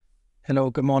Hello,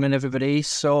 good morning, everybody.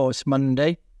 So it's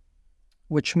Monday,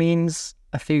 which means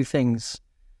a few things.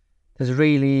 There's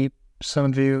really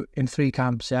some of you in three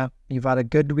camps, yeah? You've had a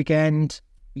good weekend,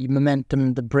 your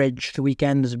momentum, the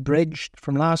weekend is bridged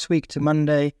from last week to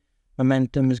Monday,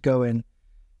 momentum is going.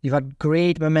 You've had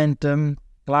great momentum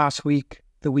last week,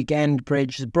 the weekend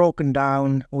bridge is broken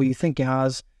down, or you think it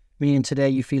has, meaning today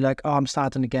you feel like, oh, I'm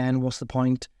starting again, what's the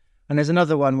point? And there's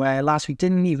another one where last week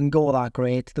didn't even go that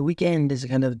great. The weekend is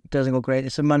kind of doesn't go great.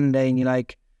 It's a Monday and you're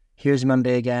like, here's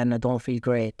Monday again. I don't feel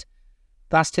great.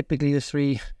 That's typically the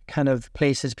three kind of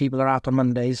places people are at on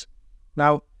Mondays.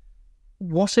 Now,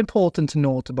 what's important to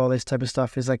note about this type of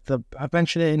stuff is I've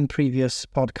mentioned it in previous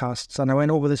podcasts, and I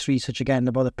went over this research again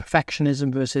about the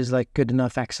perfectionism versus like good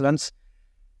enough excellence.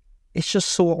 It's just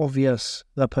so obvious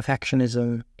that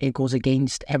perfectionism, it goes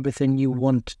against everything you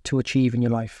want to achieve in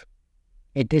your life.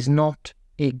 It is not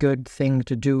a good thing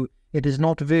to do. It is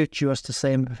not virtuous to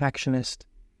say I'm a perfectionist.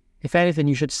 If anything,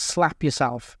 you should slap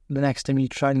yourself the next time you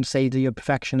try and say that you're a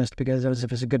perfectionist, because as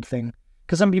if it's a good thing.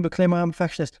 Because some people claim I'm a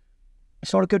perfectionist.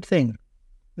 It's not a good thing.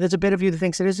 There's a bit of you that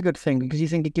thinks it is a good thing because you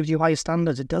think it gives you higher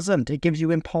standards. It doesn't. It gives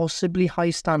you impossibly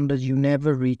high standards you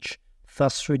never reach,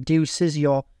 thus reduces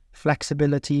your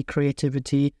flexibility,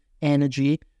 creativity,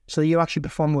 energy, so that you actually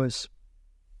perform worse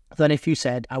than if you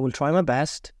said, I will try my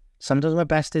best. Sometimes my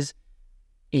best is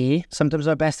A, sometimes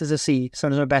my best is a C,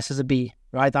 sometimes my best is a B,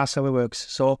 right? That's how it works.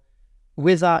 So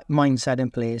with that mindset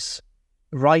in place,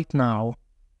 right now,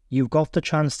 you've got the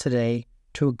chance today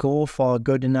to go for a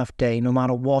good enough day, no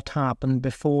matter what happened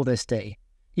before this day.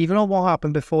 Even though what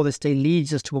happened before this day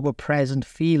leads us to our present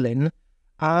feeling,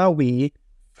 are we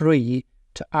free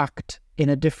to act in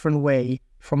a different way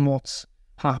from what's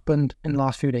happened in the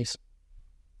last few days?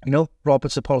 You know,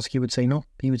 Robert Sapolsky would say no.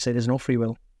 He would say there's no free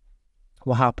will.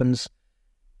 What happens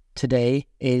today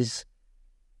is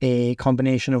a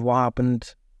combination of what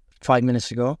happened 5 minutes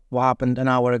ago, what happened an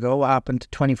hour ago, what happened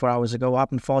 24 hours ago, what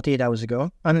happened 48 hours ago.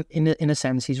 And in a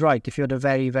sense, he's right. If you had a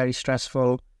very, very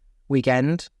stressful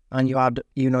weekend and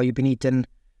you've been eating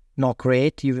not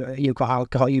great, you've got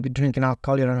alcohol, you've been drinking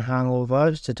alcohol, you're on a hangover,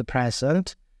 it's a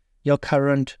depressant, your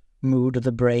current mood of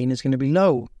the brain is going to be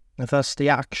low. And thus, the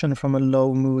action from a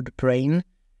low mood brain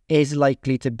is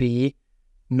likely to be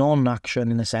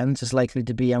non-action in a sense. It's likely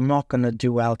to be, I'm not going to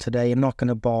do well today, I'm not going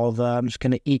to bother, I'm just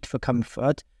going to eat for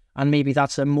comfort, and maybe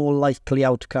that's a more likely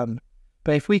outcome.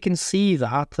 But if we can see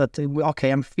that okay,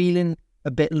 I'm feeling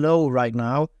a bit low right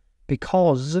now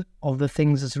because of the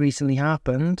things that's recently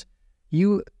happened,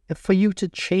 for you to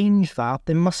change that,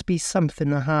 there must be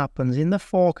something that happens in the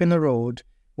fork in the road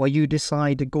where you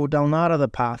decide to go down that other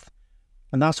path.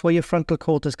 And that's where your frontal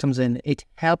cortex comes in. It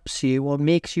helps you or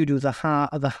makes you do the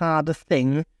harder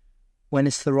thing when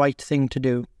it's the right thing to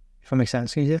do. If that makes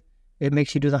sense, can you see? It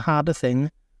makes you do the harder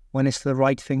thing when it's the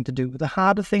right thing to do. The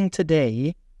harder thing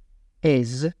today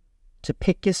is to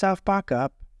pick yourself back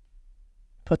up,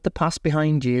 put the past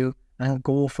behind you, and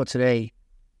go for today.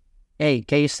 Hey,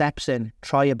 get your steps in.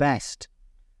 Try your best.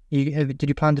 Did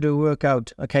you plan to do a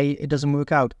workout? Okay, it doesn't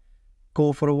work out.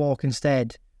 Go for a walk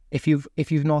instead. If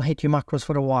you've not hit your macros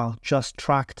for a while, just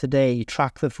track today.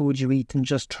 Track the food you eat and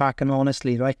just track and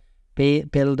honestly, right?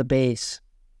 Build a base.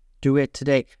 Do it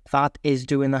today. That is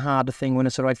doing the harder thing when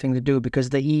it's the right thing to do, because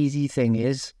the easy thing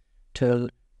is to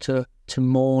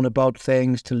moan about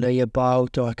things, to lay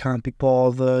about, or I can't be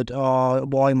bothered, or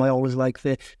why am I always like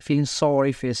this? Feeling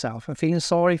sorry for yourself. And feeling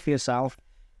sorry for yourself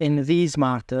in these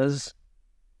matters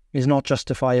is not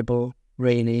justifiable,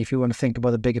 really, if you want to think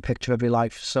about the bigger picture of your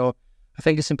life. So I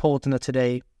think it's important that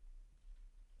today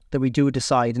that we do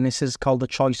decide, and this is called the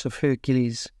choice of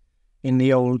Hercules in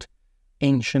the old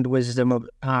ancient wisdom of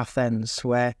Athens,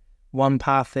 where one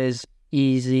path is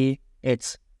easy,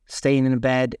 it's staying in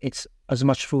bed, it's as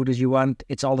much food as you want,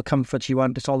 it's all the comforts you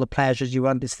want, it's all the pleasures you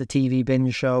want, it's the TV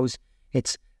binge shows,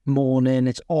 it's mourning,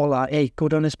 it's all that. Hey, go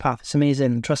down this path, it's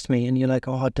amazing, trust me. And you're like,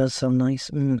 oh, it does sound nice.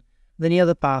 Then the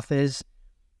other path is,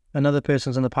 another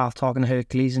person's on the path talking to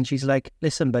Hercules, and she's like,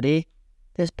 listen, buddy,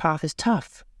 this path is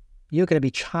tough. You're going to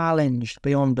be challenged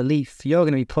beyond belief. You're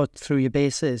going to be put through your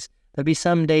bases. There'll be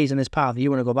some days in this path you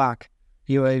want to go back.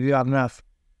 You had enough.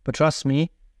 But trust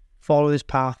me, follow this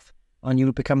path and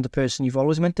you'll become the person you've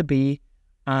always meant to be,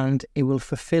 and it will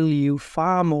fulfill you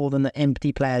far more than the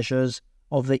empty pleasures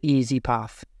of the easy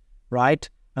path, right?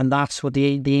 And that's what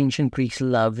the ancient Greeks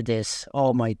loved this.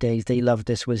 Oh my days, they loved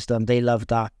this wisdom. They loved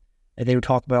that. They would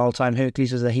talk about all the time,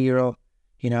 Hercules was a hero,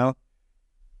 you know?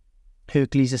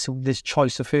 Hercules, this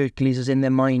choice of Hercules is in their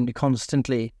mind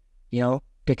constantly, you know,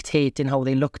 dictating how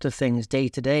they looked at things day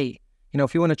to day. You know,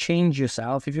 if you want to change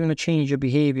yourself, if you want to change your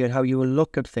behavior and how you will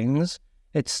look at things,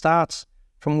 it starts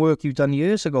from work you've done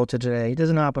years ago to today. It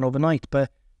doesn't happen overnight, but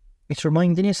it's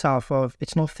reminding yourself of,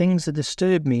 it's not things that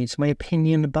disturb me, it's my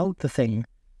opinion about the thing.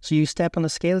 So you step on the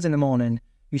scales in the morning,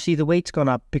 you see the weight's gone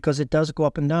up, because it does go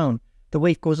up and down. The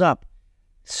weight goes up.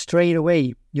 Straight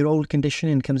away, your old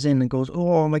conditioning comes in and goes,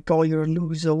 oh my God, you're a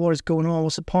loser. What is going on?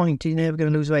 What's the point? You're never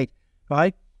going to lose weight,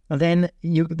 right? And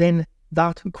then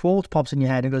that quote pops in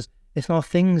your head and goes, it's not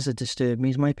things that disturb me,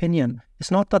 it's my opinion.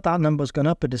 It's not that number's gone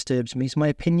up, it disturbs me. It's my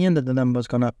opinion that the number's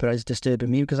gone up, it is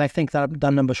disturbing me, because I think that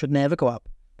number should never go up.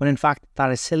 But in fact,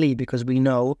 that is silly, because we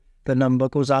know the number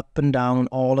goes up and down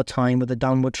all the time with a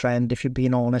downward trend, if you're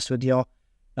being honest with your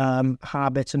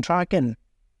habits and tracking.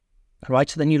 Right?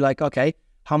 So then you're like, okay,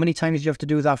 how many times do you have to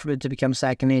do that for it to become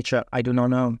second nature? I do not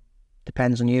know.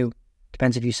 Depends on you.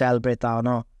 Depends if you celebrate that or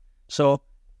not. So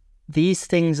these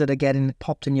things that are getting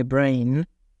popped in your brain,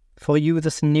 for you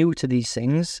that's new to these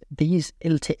things,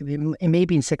 it may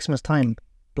be in 6 months' time,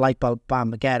 light bulb,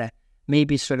 bam, I get it.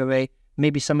 Maybe straight away.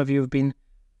 Maybe some of you you've been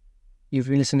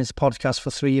listening to this podcast for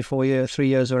 3 or 4 years, 3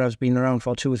 years, or I've been around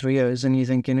for 2 or 3 years, and you're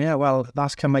thinking, yeah, well,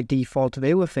 that's kind of my default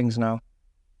view of things now.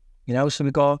 You know, so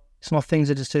we go, it's not things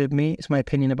that disturb me, it's my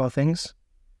opinion about things.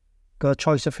 Got a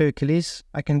choice of Hercules.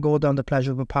 I can go down the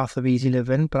pleasurable path of easy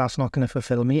living, but that's not going to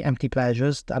fulfill me. Empty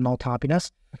pleasures are not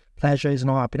happiness. Pleasure is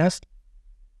not happiness.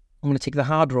 I'm going to take the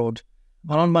hard road.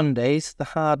 And on Mondays, the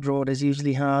hard road is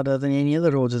usually harder than any other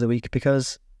roads of the week,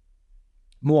 because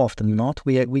more often than not,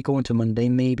 we go into Monday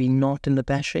maybe not in the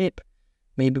best shape.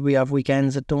 Maybe we have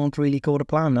weekends that don't really go to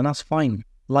plan, and that's fine.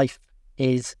 Life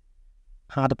is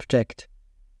hard to predict.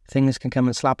 Things can come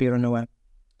and slap you nowhere.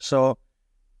 So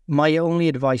my only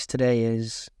advice today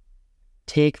is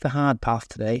take the hard path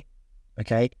today,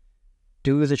 okay?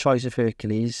 Do the choice of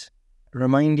Hercules.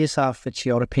 Remind yourself it's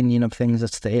your opinion of things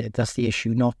that's the issue,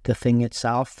 not the thing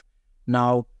itself.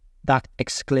 Now, that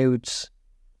excludes,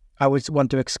 I would want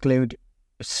to exclude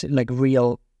like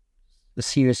real,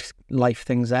 serious life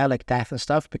things there, like death and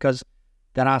stuff, because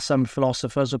there are some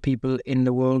philosophers or people in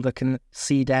the world that can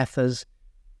see death as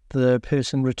the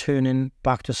person returning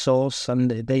back to source, and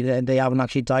they haven't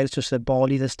actually died, it's just their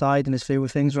body that's died, and it's filled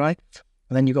with things, right?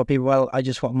 And then you got people, well, I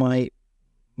just want my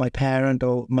parent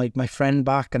or my friend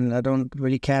back, and I don't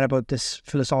really care about this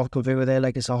philosophical view there,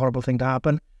 like it's a horrible thing to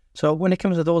happen. So when it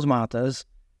comes to those matters,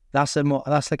 that's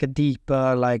like a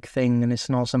deeper like thing, and it's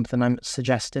not something I'm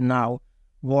suggesting now.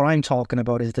 What I'm talking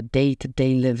about is the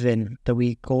day-to-day living that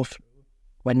we go through,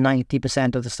 when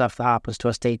 90% of the stuff that happens to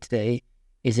us day-to-day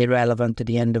is irrelevant at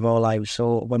the end of our lives.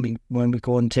 So when we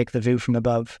go and take the view from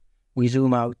above, we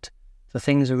zoom out, the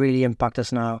things that really impact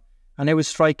us now. And it was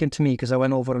striking to me, because I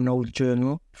went over an old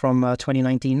journal from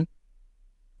 2019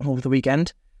 over the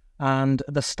weekend, and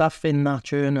the stuff in that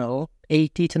journal,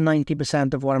 80 to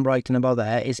 90% of what I'm writing about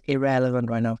there is irrelevant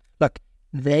right now. Look,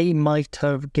 they might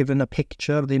have given a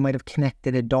picture, they might have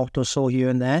connected a dot or so here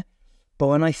and there, but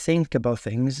when I think about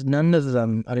things, none of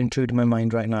them are intruding my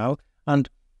mind right now. And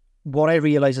what I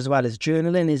realise as well is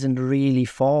journaling isn't really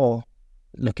for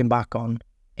looking back on,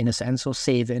 in a sense, or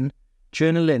saving.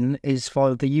 Journaling is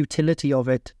for the utility of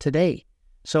it today.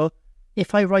 So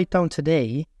if I write down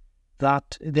today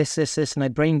that this, and I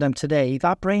brain dump today,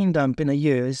 that brain dump in a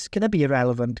year is going to be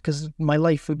irrelevant, because my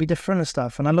life would be different and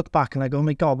stuff. And I look back and I go, oh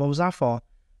my God, what was that for?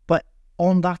 But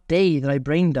on that day that I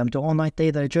brain dumped, or on that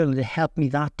day that I journaled, it helped me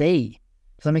that day.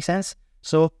 Does that make sense?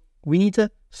 So we need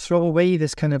to throw away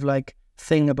this kind of like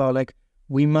thing about like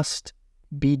we must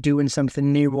be doing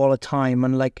something new all the time,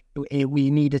 and like we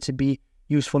need it to be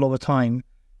useful over time.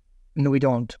 No, we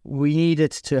don't. We need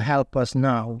it to help us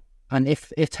now. And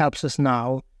if it helps us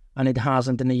now and it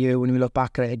hasn't in a year, when we look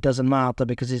back at it, it doesn't matter,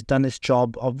 because it's done its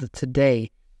job of the today.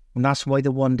 And that's why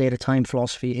the one day at a time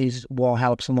philosophy is what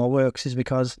helps and what works, is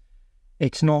because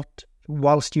it's not,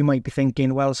 whilst you might be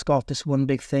thinking, well, Scott, this one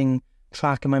big thing,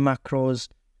 tracking my macros,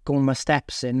 going my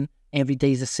steps in, every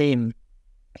day's the same.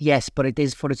 Yes, but it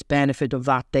is for its benefit of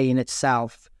that day in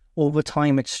itself. Over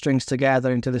time, it strings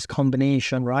together into this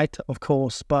combination, right? Of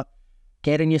course, but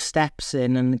getting your steps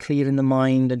in and clearing the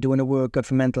mind and doing a workout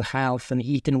for mental health and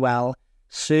eating well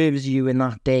serves you in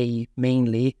that day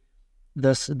mainly.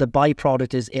 The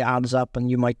byproduct is it adds up and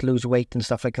you might lose weight and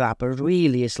stuff like that. But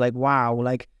really, it's like, wow,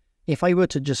 like if I were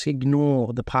to just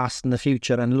ignore the past and the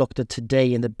future and looked at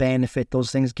today and the benefit those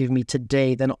things give me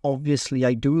today, then obviously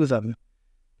I do them.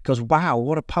 Because wow,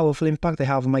 what a powerful impact they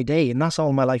have on my day. And that's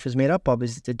all my life is made up of,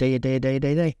 is the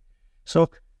day. So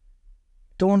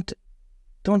don't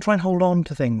try and hold on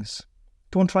to things.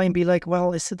 Don't try and be like,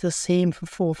 well, is it the same for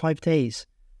 4 or 5 days?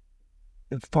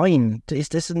 Fine. It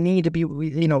doesn't need to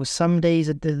be, some days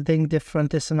are the thing different,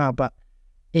 this and that. But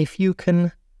if you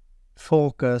can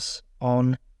focus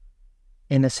on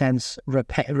in a sense,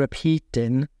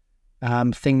 repeating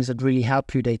things that really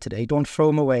help you day to day. Don't throw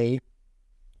them away,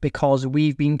 because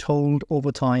we've been told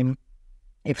over time,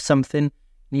 if something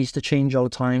needs to change all the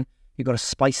time, you've got to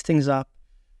spice things up.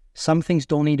 Some things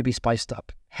don't need to be spiced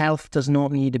up. Health does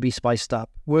not need to be spiced up.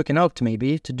 Working out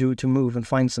maybe to move and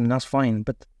find something, that's fine.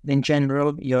 But in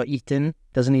general, your eating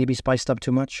doesn't need to be spiced up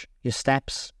too much. Your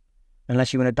steps,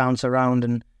 unless you want to dance around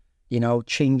and,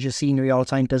 change your scenery all the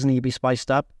time, doesn't need to be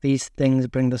spiced up. These things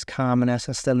bring this calmness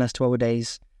and stillness to our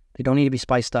days. They don't need to be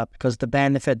spiced up, because the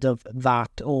benefit of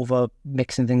that over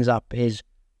mixing things up is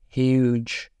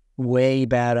huge. Way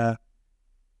better.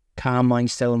 Calm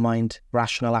mind, still mind,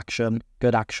 rational action,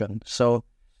 good action. So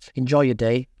enjoy your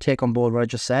day. Take on board what I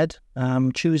just said.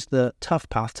 Choose the tough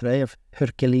path today of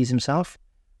Hercules himself.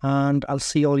 And I'll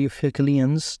see all you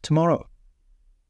Herculeans tomorrow.